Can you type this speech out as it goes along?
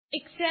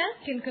Excel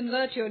can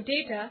convert your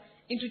data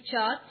into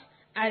charts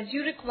as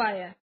you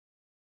require.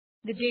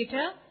 The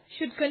data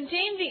should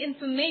contain the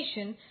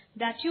information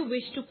that you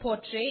wish to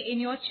portray in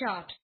your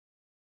chart.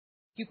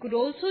 You could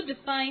also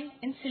define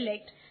and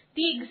select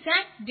the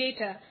exact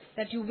data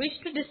that you wish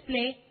to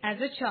display as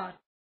a chart.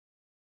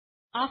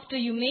 After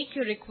you make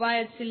your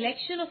required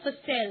selection of a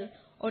cell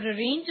or a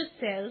range of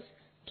cells,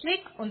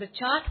 click on the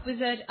chart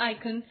wizard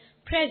icon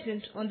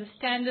present on the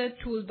standard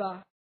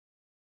toolbar.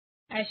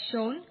 As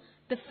shown,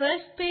 the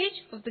first page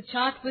of the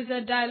chart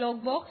wizard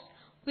dialog box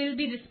will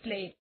be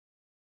displayed.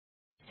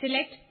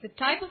 Select the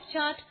type of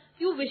chart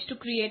you wish to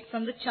create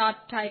from the chart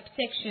type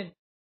section.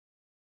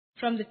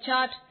 From the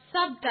chart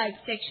subtype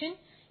section,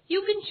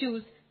 you can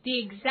choose the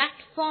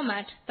exact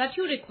format that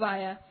you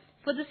require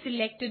for the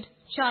selected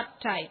chart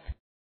type.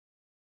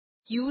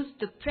 Use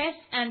the press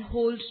and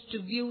hold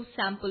to view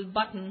sample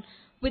button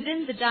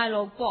within the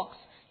dialog box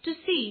to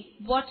see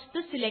what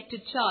the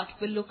selected chart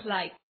will look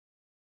like.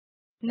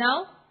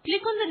 Now,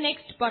 click on the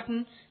next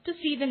button to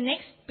see the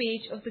next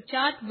page of the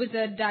chart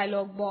wizard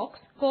dialog box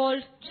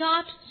called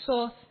Chart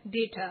Source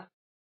Data.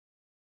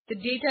 The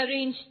Data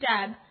Range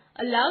tab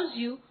allows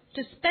you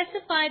to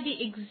specify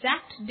the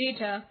exact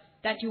data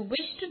that you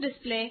wish to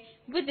display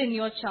within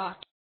your chart.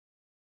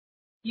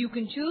 You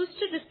can choose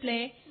to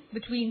display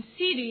between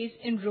series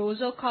in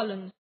rows or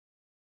columns.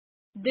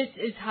 This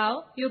is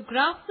how your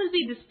graph will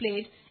be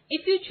displayed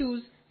if you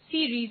choose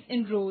series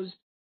in rows.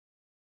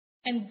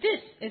 And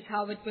this is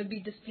how it will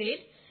be displayed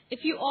if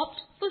you opt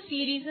for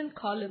series in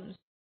columns.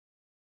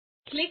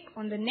 Click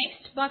on the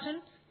next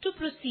button to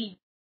proceed.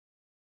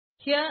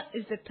 Here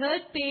is the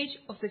third page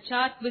of the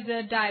Chart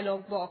Wizard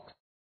dialog box.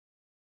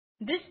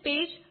 This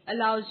page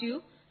allows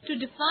you to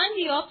define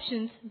the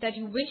options that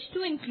you wish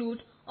to include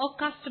or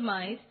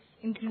customize,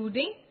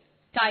 including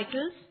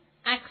titles,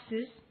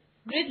 axis,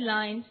 grid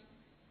lines,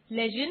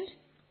 legend,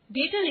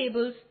 data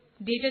labels,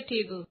 data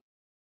table.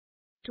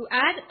 To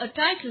add a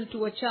title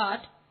to a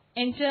chart,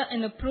 enter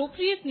an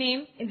appropriate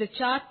name in the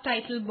chart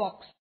title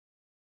box.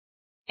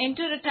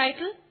 Enter a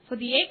title for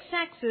the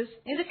x-axis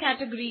in the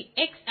category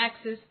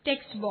x-axis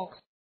text box.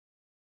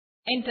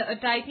 Enter a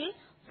title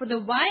for the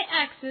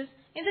y-axis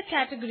in the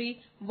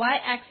category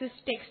y-axis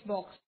text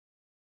box.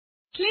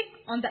 Click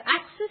on the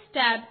Axis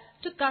tab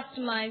to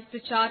customize the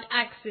chart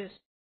axis.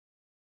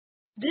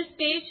 This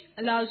page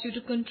allows you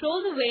to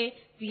control the way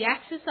the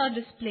axes are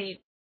displayed.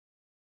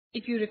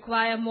 If you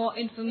require more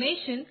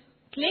information,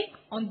 click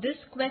on this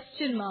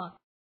question mark.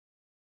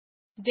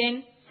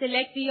 Then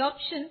select the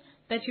option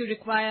that you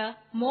require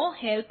more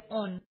help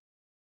on.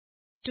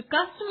 To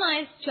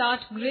customize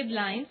chart grid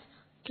lines,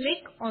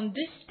 click on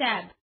this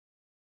tab.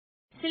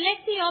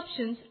 Select the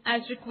options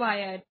as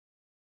required.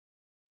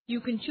 You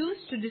can choose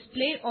to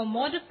display or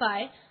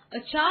modify a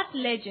chart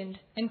legend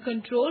and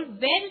control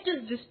where it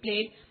is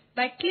displayed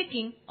by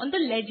clicking on the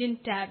Legend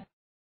tab.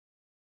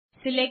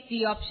 Select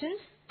the options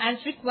as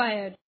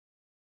required.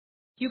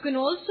 You can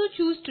also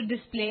choose to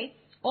display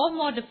or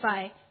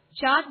modify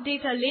chart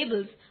data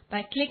labels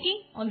by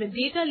clicking on the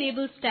Data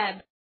Labels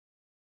tab.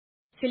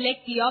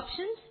 Select the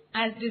options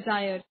as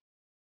desired.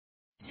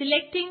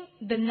 Selecting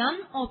the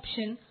None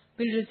option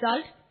will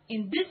result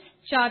in this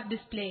chart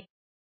display.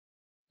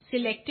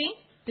 Selecting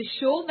the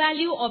Show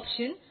Value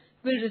option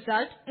will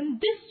result in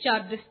this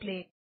chart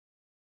display.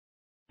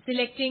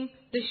 Selecting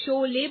the Show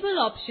Label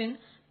option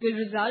will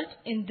result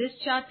in this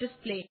chart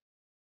display.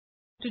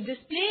 To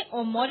display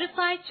or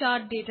modify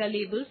chart data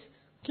labels,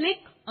 click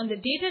on the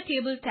Data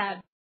Table tab.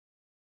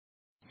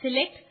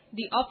 Select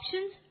the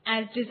options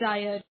as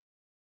desired.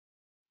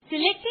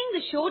 Selecting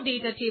the Show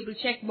Data Table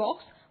checkbox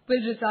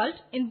will result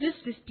in this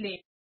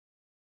display.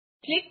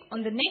 Click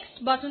on the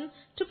next button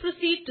to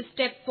proceed to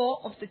step 4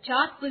 of the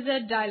Chart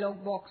Wizard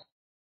dialog box.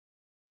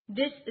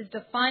 This is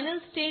the final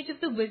stage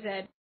of the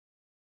wizard.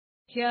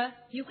 Here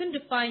you can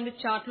define the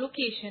chart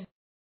location.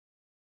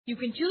 You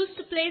can choose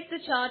to place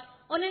the chart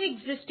on an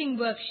existing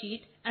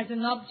worksheet as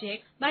an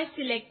object by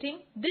selecting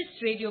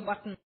this radio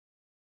button.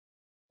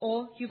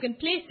 Or you can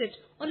place it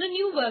on a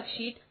new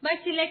worksheet by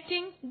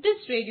selecting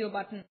this radio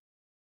button.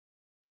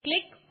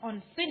 Click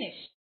on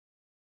Finish.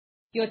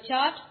 Your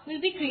chart will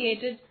be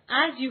created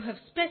as you have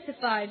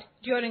specified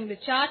during the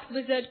Chart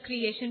Wizard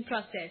creation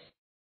process.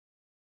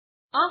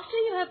 After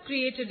you have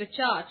created a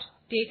chart,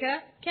 data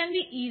can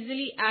be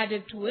easily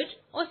added to it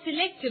or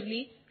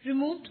selectively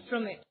removed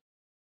from it.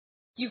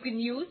 You can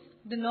use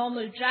the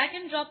normal drag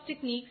and drop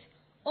techniques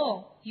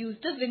or use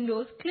the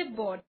Windows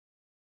Clipboard.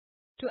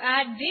 To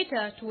add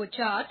data to a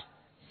chart,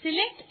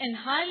 select and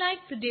highlight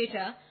the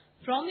data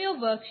from your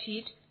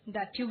worksheet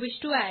that you wish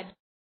to add.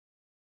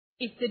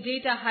 If the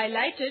data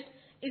highlighted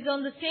is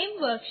on the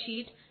same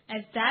worksheet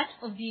as that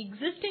of the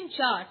existing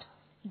chart,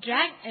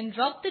 drag and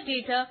drop the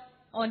data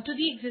onto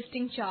the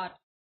existing chart.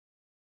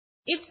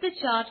 If the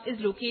chart is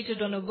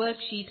located on a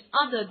worksheet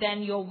other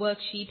than your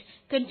worksheet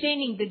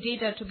containing the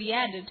data to be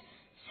added,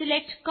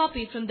 select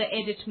Copy from the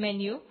Edit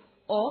menu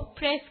or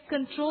press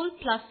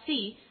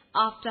Ctrl+C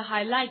after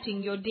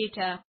highlighting your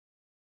data.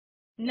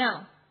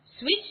 Now,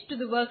 switch to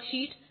the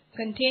worksheet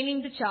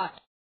containing the chart.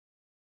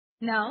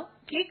 Now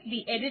click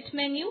the Edit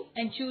menu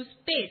and choose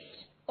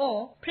Paste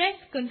or press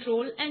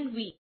Ctrl and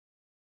V.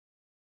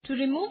 To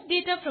remove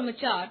data from a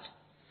chart,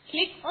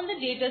 click on the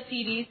data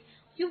series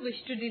you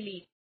wish to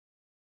delete.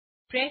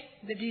 Press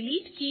the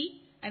Delete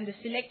key and the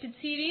selected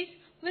series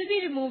will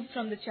be removed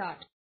from the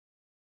chart.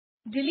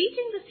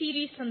 Deleting the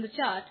series from the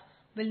chart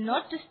will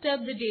not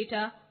disturb the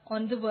data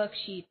on the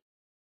worksheet.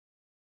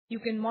 You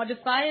can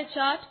modify a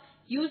chart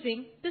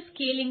using the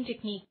scaling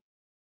technique.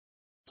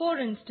 For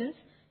instance,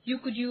 you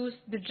could use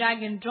the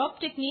drag and drop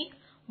technique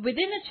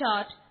within a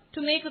chart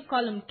to make a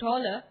column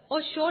taller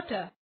or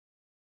shorter.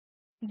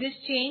 This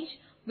change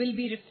will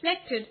be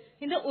reflected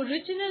in the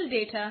original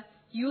data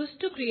used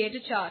to create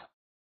a chart.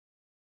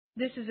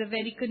 This is a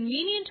very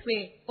convenient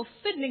way of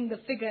fiddling the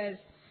figures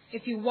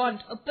if you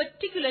want a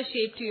particular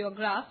shape to your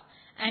graph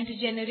and to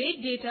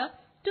generate data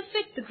to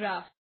fit the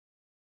graph.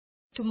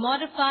 To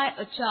modify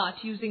a chart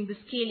using the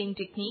scaling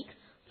technique,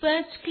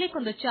 first click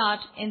on the chart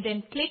and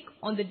then click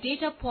on the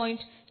data point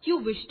you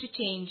wish to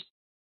change.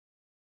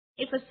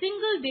 If a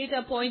single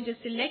data point is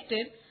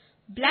selected,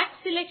 black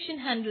selection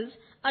handles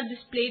are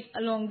displayed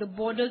along the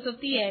borders of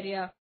the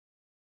area.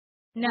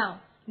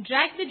 Now,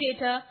 drag the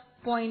data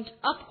point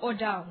up or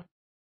down.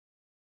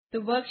 The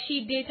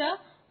worksheet data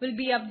will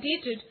be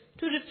updated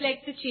to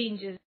reflect the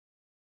changes.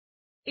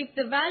 If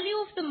the value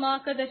of the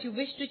marker that you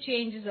wish to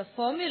change is a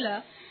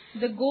formula,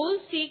 the Goal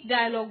Seek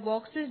dialog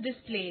box is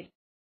displayed.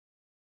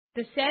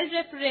 The cell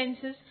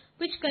references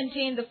which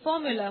contain the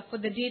formula for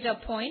the data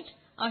point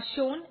are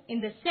shown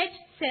in the Set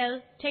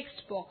Cell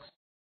text box.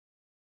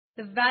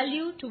 The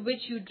value to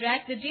which you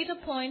drag the data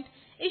point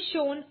is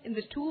shown in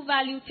the To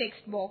Value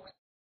text box.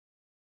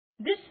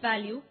 This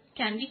value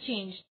can be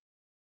changed.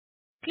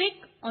 Click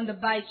on the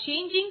By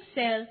Changing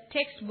Cell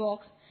text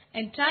box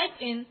and type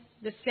in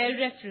the cell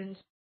reference.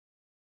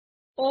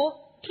 Or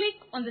click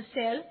on the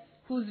cell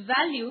whose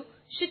value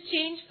should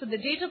change for the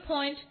data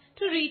point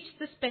to reach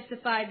the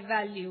specified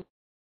value.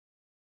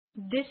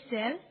 This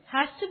cell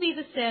has to be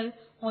the cell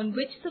on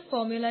which the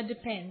formula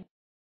depends.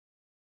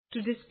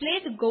 To display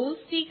the Goal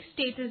Seek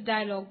status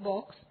dialog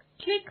box,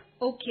 click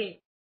OK.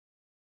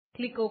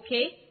 Click OK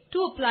to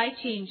apply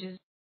changes.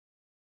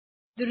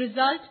 The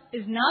result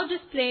is now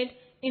displayed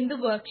in the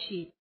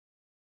worksheet.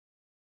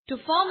 To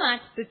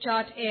format the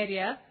chart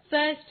area,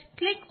 first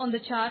click on the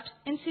chart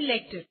and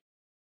select it.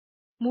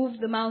 Move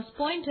the mouse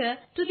pointer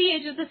to the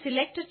edge of the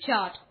selected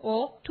chart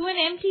or to an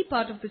empty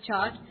part of the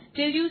chart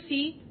till you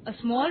see a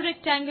small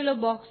rectangular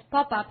box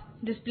pop up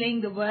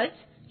displaying the words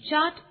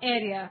Chart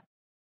Area.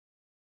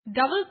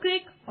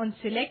 Double-click on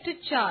selected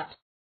chart.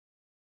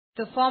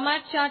 The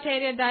Format Chart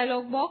Area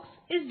dialog box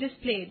is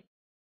displayed.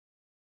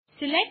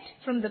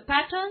 Select from the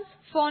Patterns,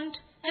 Font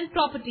and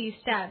Properties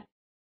tab.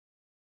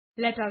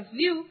 Let us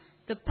view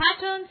the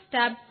Patterns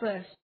tab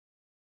first.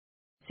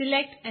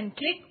 Select and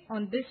click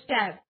on this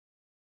tab.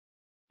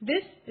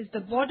 This is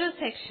the border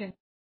section.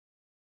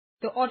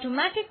 The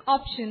automatic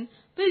option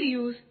will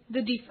use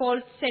the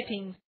default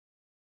settings.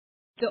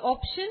 The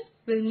option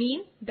will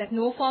mean that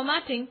no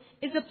formatting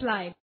is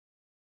applied.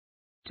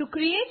 To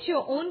create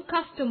your own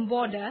custom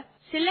border,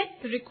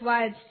 select the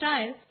required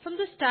style from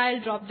the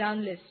Style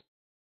drop-down list.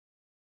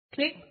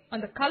 Click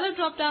on the Color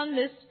drop-down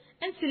list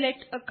and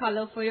select a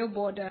color for your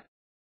border.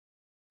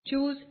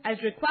 Choose as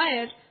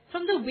required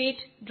from the Weight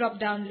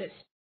drop-down list.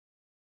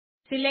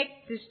 Select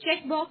this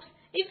checkbox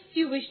if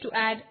you wish to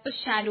add a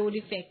shadowed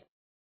effect.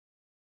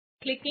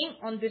 Clicking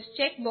on this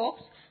checkbox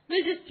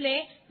will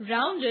display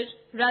rounded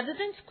rather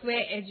than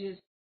square edges.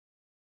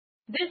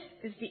 This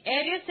is the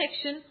area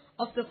section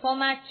of the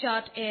Format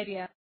Chart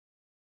area.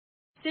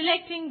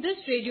 Selecting this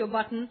radio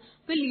button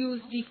will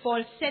use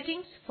default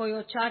settings for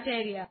your chart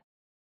area.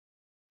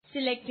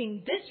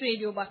 Selecting this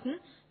radio button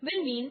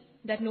will mean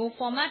that no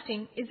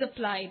formatting is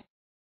applied.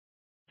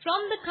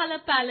 From the color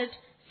palette,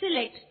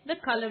 select the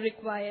color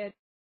required.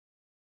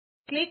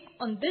 Click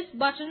on this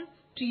button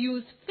to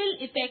use Fill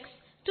Effects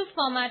to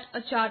format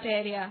a chart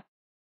area.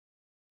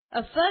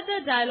 A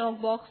further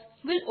dialog box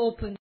will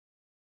open.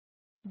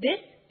 This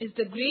is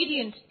the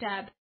Gradient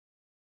tab.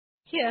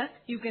 Here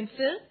you can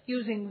fill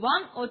using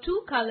one or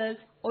two colors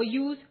or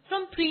use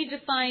from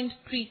predefined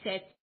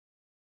presets.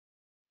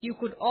 You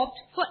could opt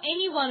for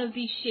any one of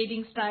these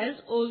shading styles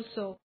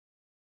also.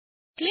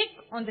 Click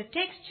on the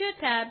Texture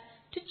tab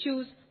to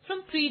choose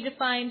from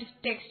predefined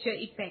texture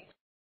effects.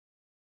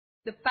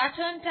 The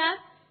Pattern tab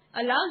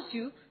allows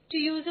you to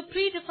use a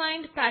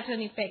predefined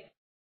pattern effect.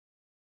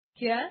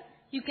 Here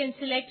you can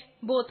select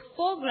both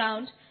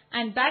foreground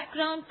and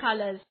background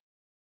colors.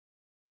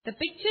 The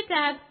Picture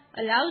tab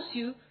allows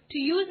you to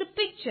use a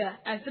picture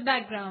as the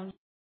background.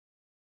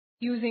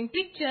 Using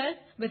pictures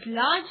with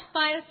large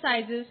file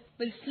sizes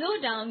will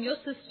slow down your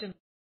system.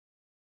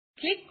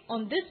 Click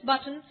on this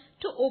button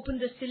to open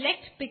the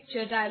Select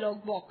Picture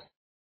dialog box.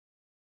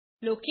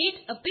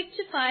 Locate a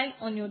picture file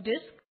on your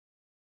disk.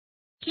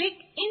 Click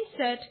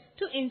Insert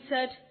to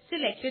insert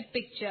selected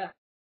picture.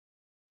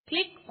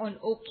 Click on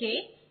OK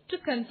to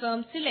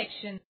confirm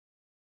selection.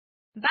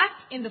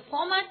 Back in the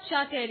Format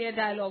Chart Area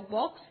dialog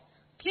box,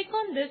 click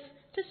on this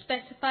to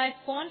specify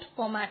font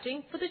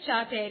formatting for the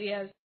chart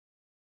areas.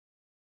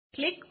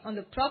 Click on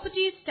the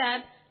Properties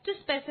tab to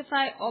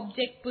specify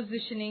object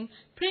positioning,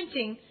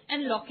 printing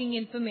and locking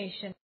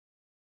information.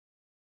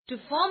 To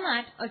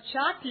format a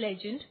chart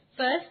legend,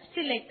 first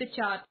select the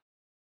chart.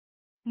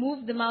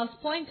 Move the mouse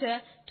pointer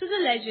to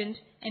the legend,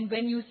 and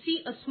when you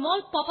see a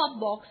small pop-up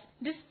box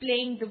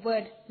displaying the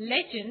word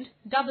Legend,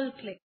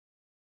 double-click.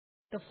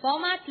 The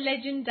Format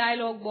Legend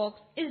dialog box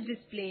is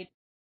displayed.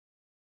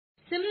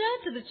 Similar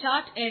to the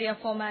chart area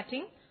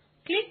formatting,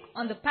 click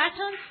on the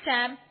Patterns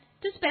tab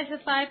to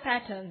specify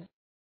patterns.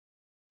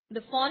 The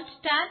Font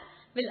tab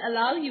will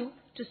allow you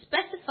to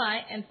specify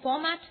and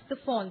format the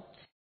fonts.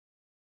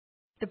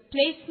 The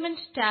Placement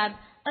tab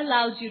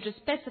allows you to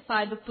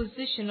specify the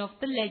position of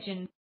the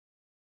legend.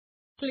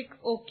 Click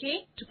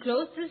OK to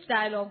close this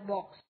dialog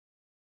box.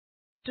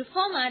 To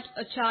format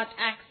a chart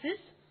axis,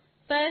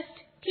 first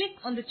click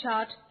on the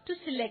chart to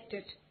select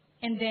it,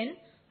 and then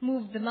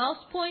move the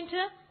mouse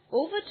pointer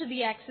over to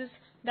the axis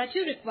that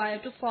you require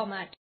to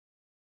format.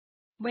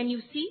 When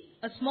you see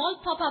a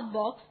small pop-up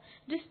box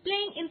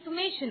displaying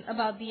information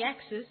about the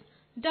axis,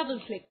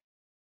 double-click.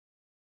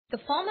 The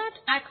Format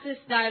Axis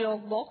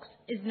dialog box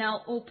is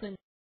now open.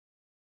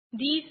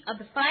 These are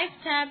the 5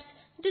 tabs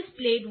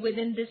displayed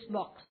within this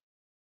box.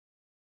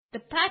 The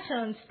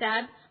Patterns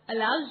tab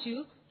allows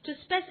you to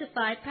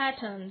specify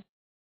patterns.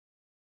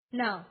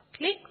 Now,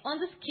 click on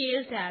the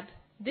Scale tab.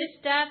 This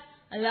tab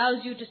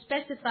allows you to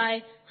specify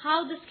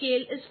how the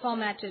scale is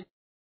formatted.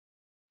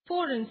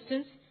 For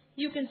instance,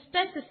 you can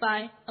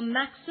specify a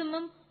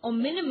maximum or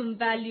minimum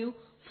value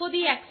for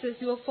the axis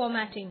you are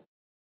formatting.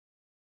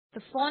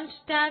 The Font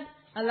tab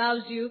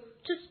allows you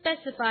to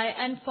specify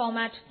and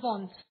format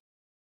fonts.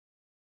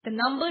 The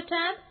Number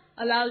tab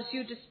allows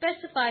you to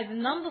specify the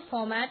number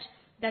format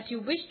that you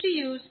wish to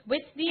use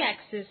with the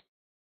axis.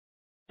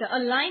 The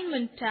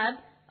Alignment tab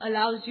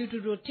allows you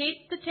to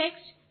rotate the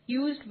text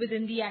used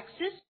within the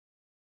axis.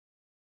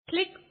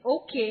 Click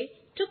OK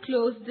to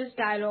close this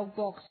dialog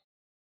box.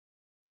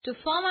 To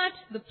format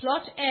the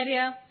plot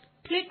area,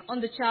 click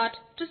on the chart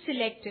to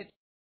select it.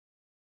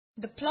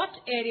 The plot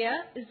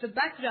area is the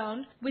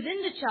background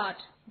within the chart,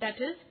 that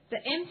is, the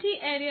empty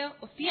area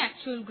of the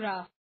actual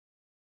graph.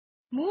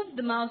 Move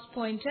the mouse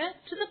pointer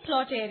to the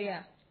plot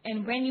area,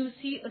 and when you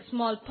see a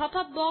small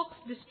pop-up box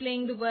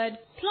displaying the word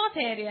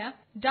Plot Area,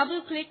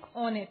 double-click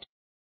on it.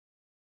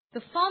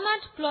 The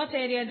Format Plot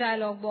Area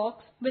dialog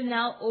box will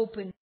now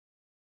open.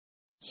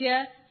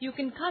 Here, you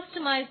can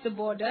customize the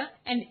border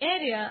and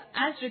area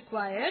as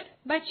required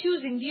by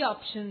choosing the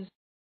options.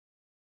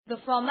 The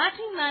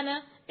formatting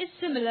manner is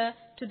similar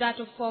to that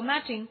of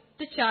formatting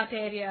the chart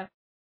area.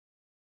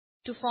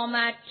 To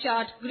format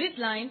chart grid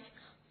lines,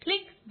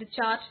 click the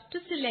chart to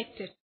select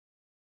it.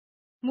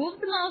 Move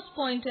the mouse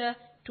pointer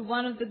to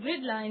one of the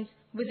grid lines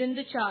within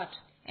the chart,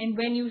 and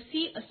when you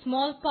see a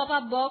small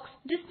pop-up box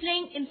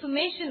displaying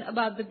information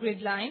about the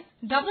grid line,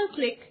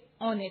 double-click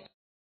on it.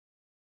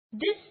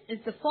 This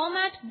is the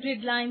Format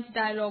Grid Lines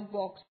dialog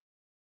box.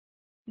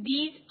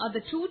 These are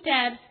the 2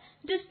 tabs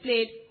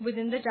displayed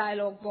within the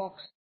dialog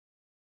box.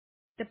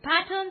 The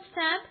Patterns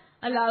tab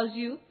allows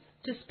you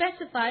to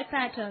specify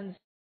patterns.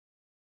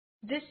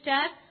 This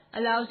tab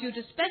allows you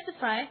to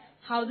specify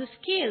how the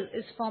scale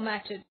is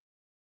formatted.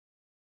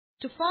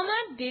 To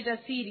format data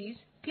series,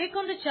 click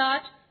on the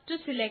chart to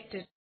select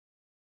it.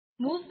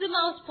 Move the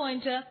mouse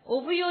pointer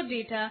over your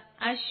data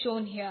as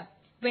shown here.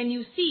 When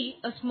you see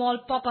a small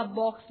pop-up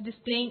box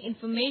displaying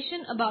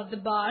information about the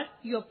bar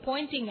you are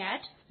pointing at,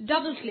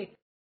 double-click.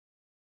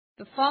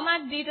 The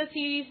Format Data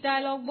Series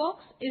dialog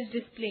box is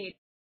displayed.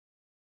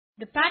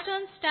 The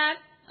Patterns tab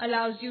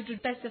allows you to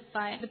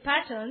specify the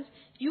patterns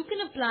you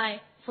can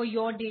apply for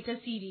your data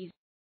series.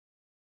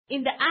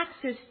 In the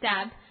Axis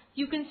tab,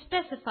 you can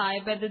specify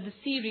whether the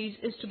series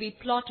is to be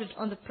plotted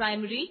on the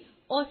primary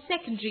or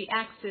secondary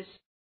axis.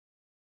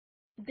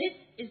 This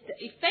is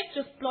the effect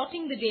of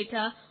plotting the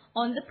data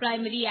on the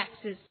primary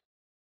axis.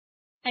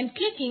 And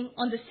clicking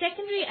on the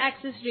secondary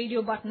axis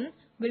radio button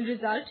will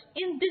result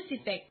in this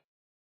effect.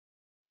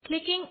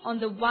 Clicking on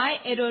the Y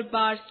Error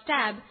Bars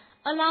tab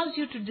allows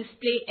you to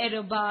display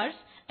error bars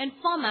and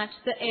format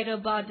the error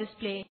bar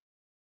display.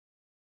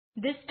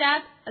 This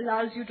tab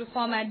allows you to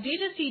format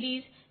data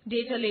series,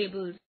 data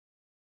labels.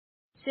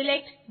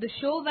 Select the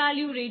Show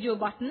Value radio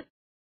button.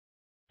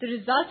 The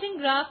resulting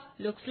graph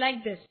looks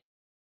like this.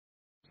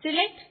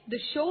 Select the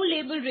Show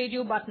Label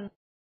radio button.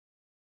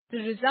 The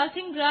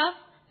resulting graph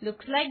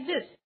looks like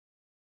this.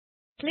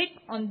 Click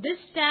on this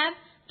tab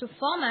to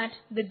format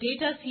the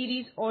data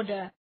series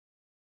order.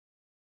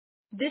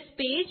 This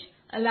page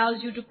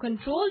allows you to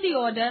control the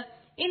order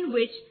in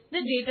which the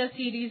data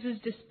series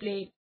is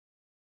displayed.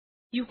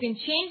 You can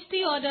change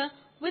the order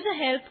with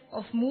the help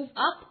of Move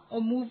Up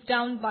or Move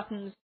Down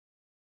buttons.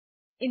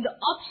 In the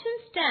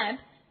Options tab,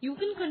 you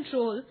can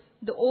control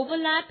the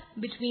overlap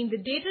between the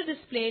data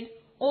displayed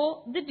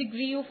or the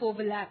degree of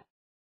overlap.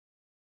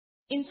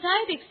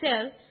 Inside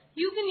Excel,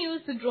 you can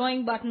use the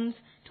drawing buttons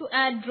to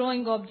add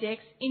drawing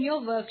objects in your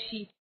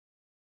worksheet.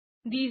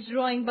 These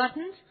drawing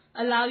buttons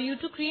allow you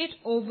to create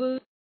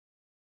ovals,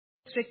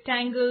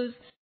 rectangles,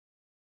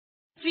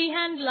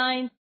 freehand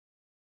lines,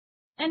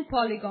 and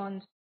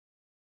polygons.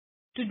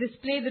 To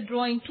display the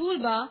drawing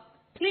toolbar,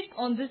 click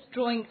on this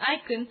drawing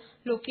icon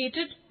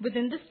located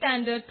within the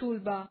standard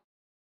toolbar.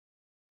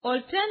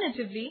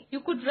 Alternatively, you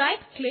could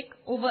right-click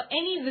over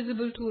any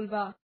visible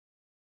toolbar.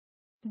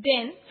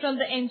 Then, from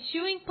the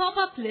ensuing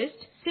pop-up list,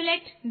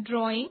 select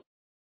Drawing.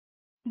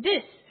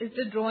 This is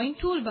the drawing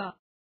toolbar.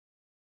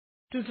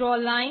 To draw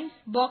lines,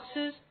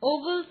 boxes,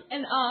 ovals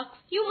and arcs,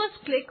 you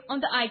must click on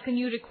the icon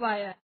you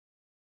require.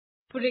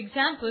 For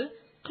example,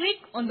 click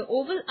on the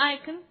oval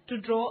icon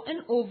to draw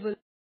an oval.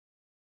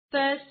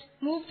 First,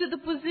 move to the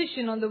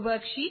position on the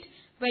worksheet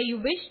where you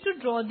wish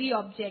to draw the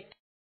object.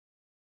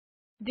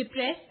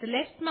 Depress the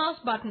left mouse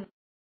button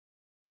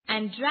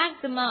and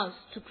drag the mouse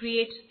to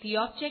create the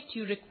object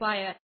you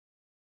require.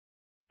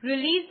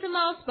 Release the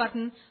mouse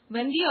button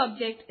when the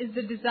object is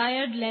the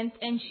desired length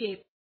and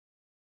shape.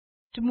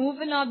 To move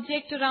an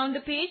object around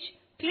a page,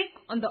 click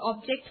on the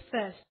object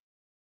first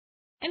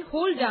and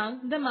hold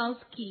down the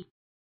mouse key.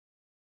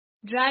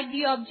 Drag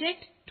the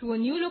object to a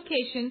new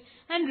location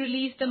and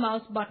release the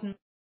mouse button.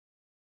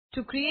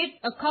 To create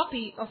a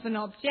copy of an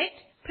object,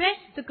 press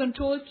the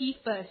Control key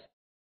first.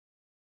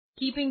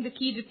 Keeping the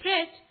key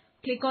depressed,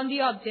 click on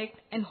the object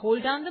and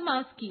hold down the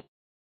mouse key.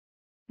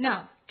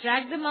 Now,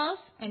 drag the mouse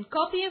and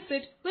copy of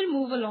it will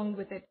move along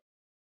with it.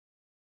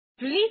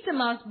 Release the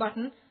mouse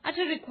button at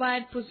a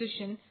required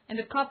position and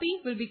a copy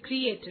will be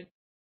created.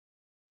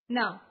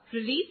 Now,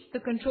 release the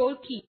Control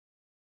key.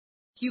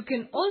 You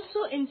can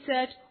also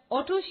insert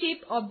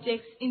auto-shape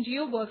objects into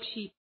your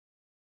worksheet.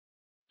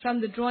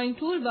 From the drawing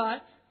toolbar,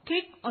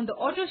 click on the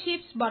Auto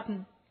Shapes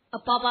button. A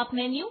pop-up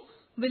menu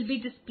will be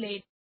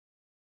displayed.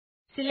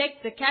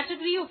 Select the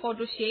category of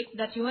auto shape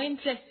that you are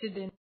interested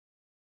in.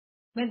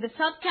 When the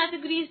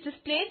subcategory is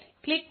displayed,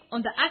 click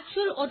on the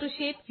actual auto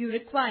shape you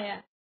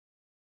require.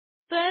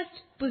 First,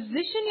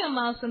 position your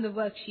mouse on the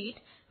worksheet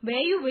where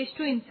you wish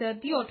to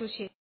insert the auto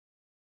shape.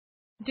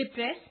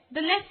 Depress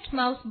the left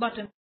mouse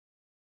button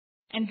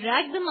and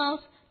drag the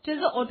mouse till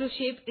the auto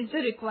shape is the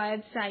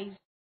required size.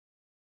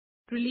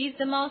 Release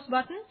the mouse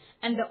button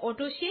and the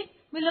auto shape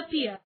will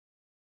appear.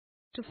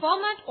 To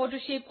format auto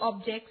shape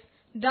objects,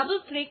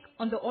 double-click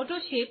on the auto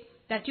shape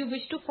that you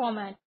wish to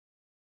format.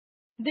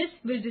 This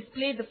will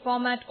display the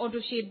Format Auto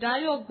Shape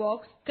dialog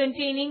box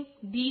containing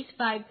these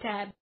 5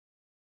 tabs: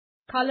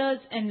 Colors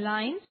and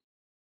Lines,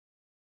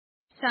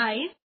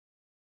 Size,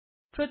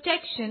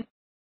 Protection,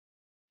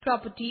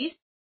 Properties,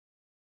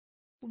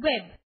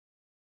 Web.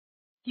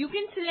 You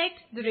can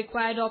select the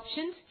required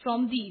options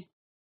from these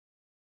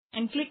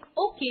and click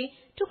OK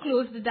to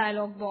close the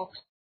dialog box.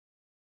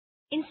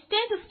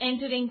 Instead of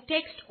entering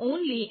text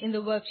only in the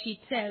worksheet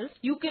cells,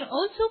 you can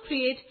also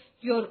create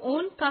your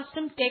own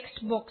custom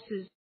text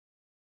boxes.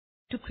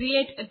 To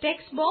create a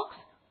text box,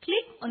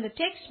 click on the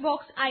text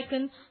box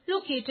icon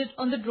located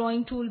on the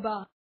drawing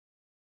toolbar.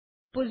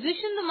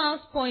 Position the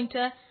mouse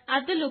pointer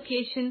at the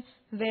location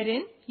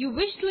wherein you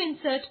wish to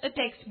insert a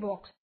text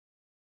box.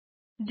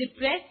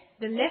 Depress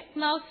the left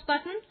mouse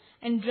button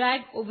and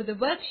drag over the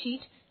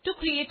worksheet to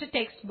create a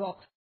text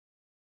box.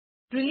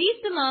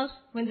 Release the mouse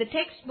when the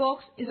text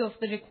box is of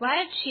the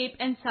required shape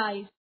and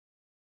size.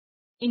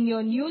 In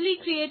your newly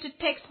created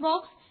text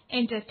box,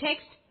 enter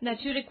text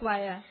that you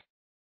require.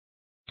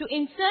 To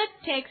insert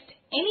text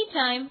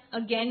anytime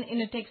again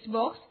in a text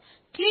box,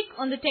 click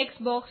on the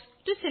text box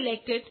to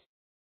select it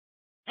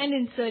and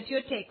insert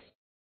your text.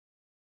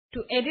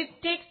 To edit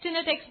text in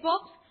a text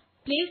box,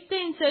 place the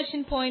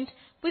insertion point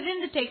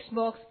within the text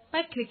box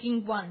by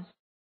clicking once.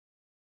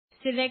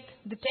 Select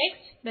the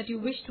text that you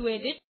wish to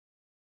edit.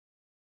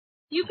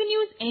 You can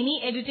use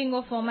any editing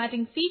or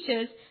formatting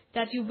features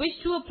that you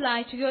wish to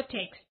apply to your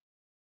text.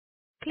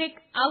 Click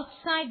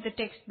outside the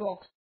text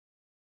box.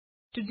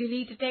 To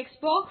delete a text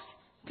box,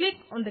 click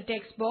on the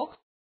text box.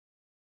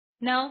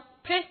 Now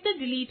press the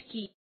delete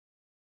key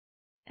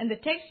and the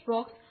text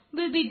box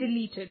will be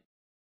deleted.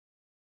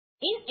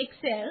 In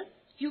Excel,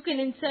 you can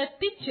insert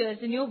pictures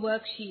in your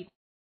worksheet.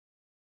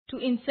 To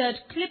insert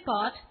clip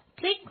art,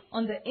 click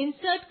on the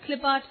Insert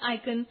Clip Art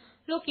icon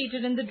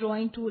located in the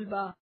drawing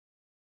toolbar.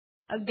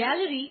 A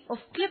gallery of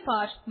clip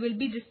art will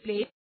be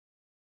displayed.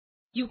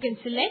 You can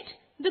select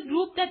the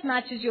group that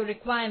matches your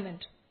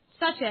requirement,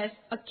 such as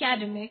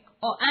academic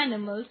or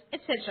animals,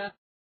 etc.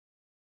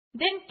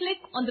 Then click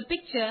on the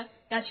picture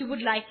that you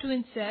would like to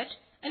insert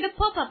and a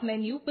pop-up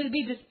menu will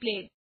be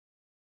displayed.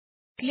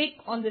 Click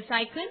on this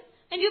icon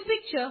and your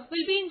picture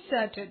will be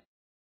inserted.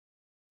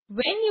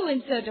 When you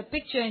insert a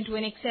picture into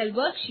an Excel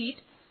worksheet,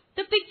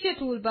 the picture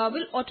toolbar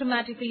will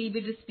automatically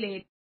be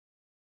displayed.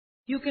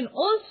 You can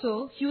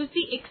also use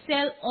the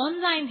Excel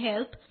online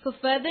help for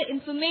further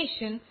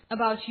information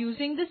about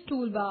using this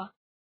toolbar.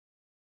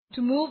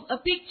 To move a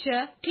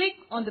picture, click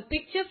on the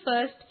picture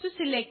first to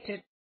select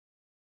it.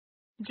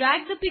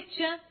 Drag the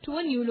picture to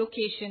a new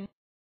location.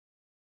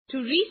 To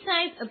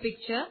resize a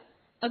picture,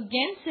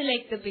 again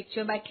select the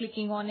picture by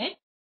clicking on it.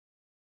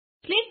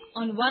 Click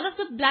on one of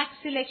the black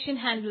selection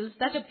handles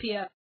that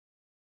appear.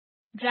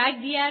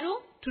 Drag the arrow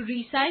to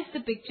resize the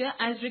picture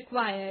as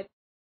required.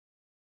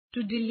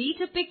 To delete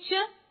a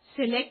picture,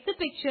 select the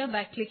picture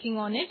by clicking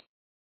on it.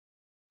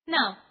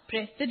 Now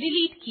press the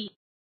delete key.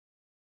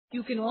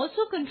 You can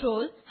also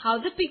control how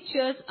the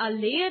pictures are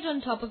layered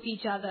on top of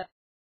each other.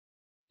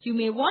 You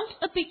may want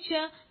a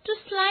picture to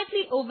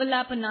slightly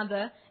overlap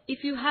another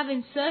if you have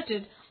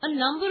inserted a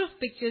number of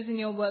pictures in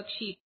your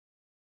worksheet.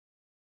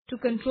 To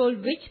control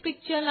which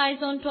picture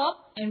lies on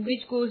top and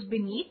which goes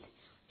beneath,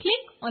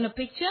 click on a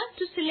picture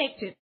to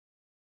select it.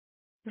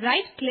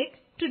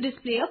 Right-click to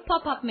display a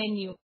pop-up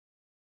menu.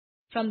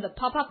 From the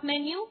pop-up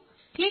menu,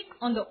 click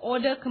on the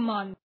Order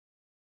command.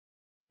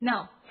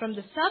 Now, from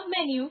the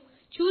sub-menu,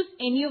 choose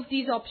any of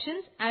these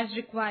options as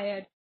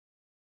required.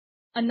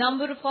 A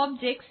number of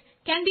objects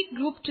can be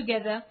grouped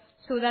together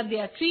so that they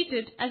are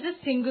treated as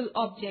a single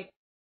object.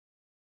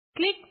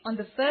 Click on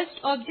the first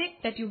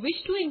object that you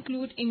wish to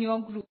include in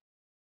your group.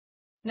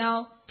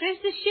 Now, press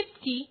the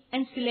Shift key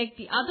and select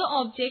the other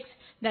objects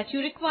that you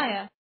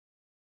require.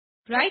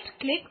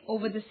 Right-click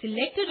over the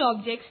selected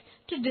objects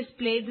to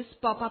display this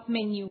pop-up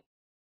menu.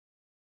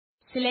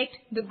 Select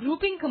the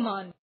Grouping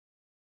command.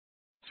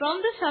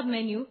 From the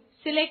submenu,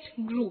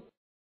 select Group.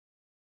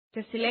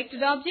 The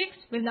selected objects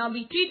will now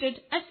be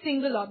treated as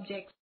single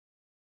objects.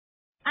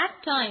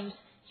 At times,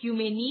 you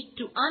may need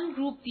to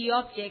ungroup the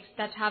objects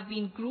that have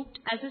been grouped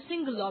as a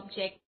single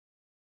object.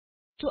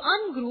 To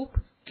ungroup,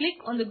 click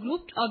on the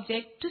grouped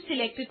object to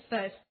select it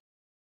first.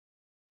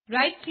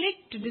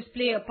 Right-click to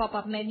display a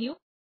pop-up menu.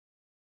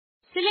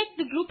 Select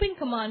the Grouping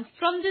command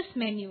from this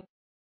menu.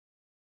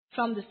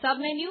 From the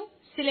submenu,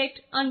 select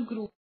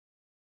Ungroup.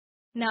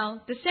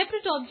 Now, the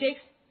separate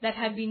objects that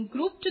have been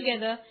grouped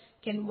together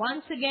can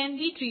once again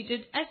be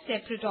treated as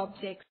separate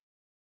objects.